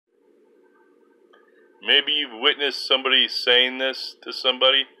Maybe you've witnessed somebody saying this to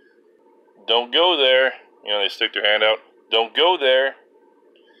somebody. Don't go there. You know, they stick their hand out. Don't go there.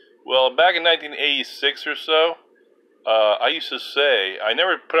 Well, back in 1986 or so, I used to say, I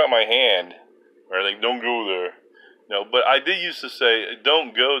never put out my hand or anything, don't go there. No, but I did used to say,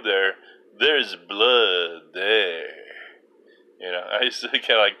 don't go there. There's blood there. You know, I used to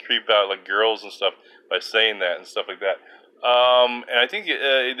kind of like creep out like girls and stuff by saying that and stuff like that. And I think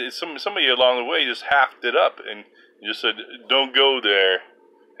somebody along the way just halved it up and just said, don't go there.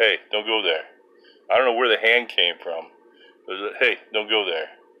 Hey, don't go there. I don't know where the hand came from. But hey, don't go there.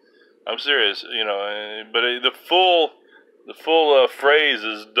 I'm serious, you know. But the full phrase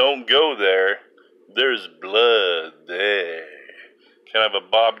is "Don't go there. There's blood there." Kind of a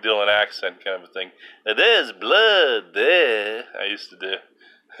Bob Dylan accent, kind of a thing. There's blood there. I used to do.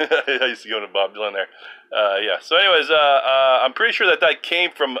 I used to go to Bob Dylan there. Yeah. So, anyways, I'm pretty sure that came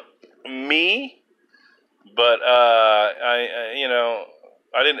from me, but you know,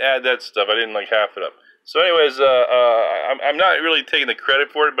 I didn't add that stuff. I didn't like half it up. So anyways, I'm not really taking the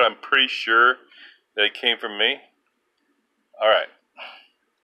credit for it, but I'm pretty sure that it came from me. All right.